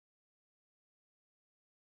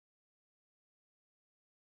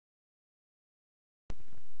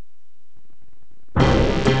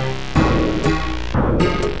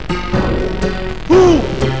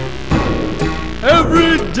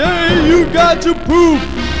got to poop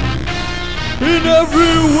in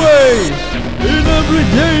every way. In every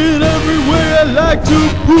day, in every way I like to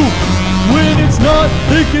poop. When it's not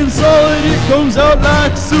thick and solid, it comes out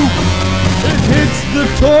like soup. It hits the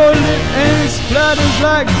toilet and it splatters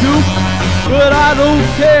like goop. But I don't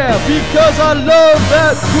care because I love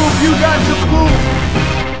that poop. You got to poop.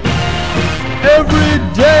 Every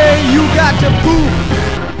day you got to poop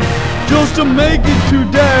just to make it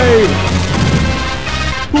today.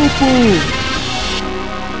 Poo-poo.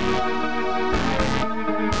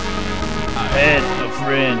 I had a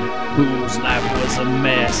friend whose life was a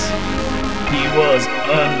mess. He was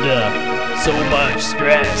under so much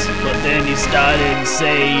stress, but then he started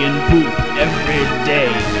saying poop every day,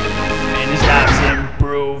 and his life's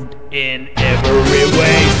improved in every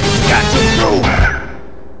way. Got to poop.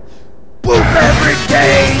 Poop every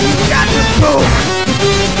day. You got to poop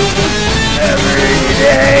every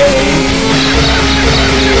day.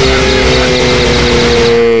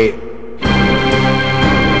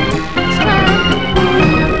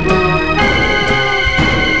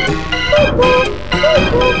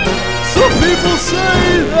 Some people say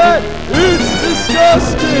that it's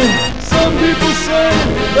disgusting. Some people say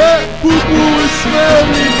that poo-poo is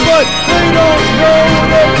smelly, but they don't know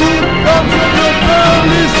that poop comes from the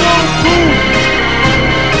family. So poop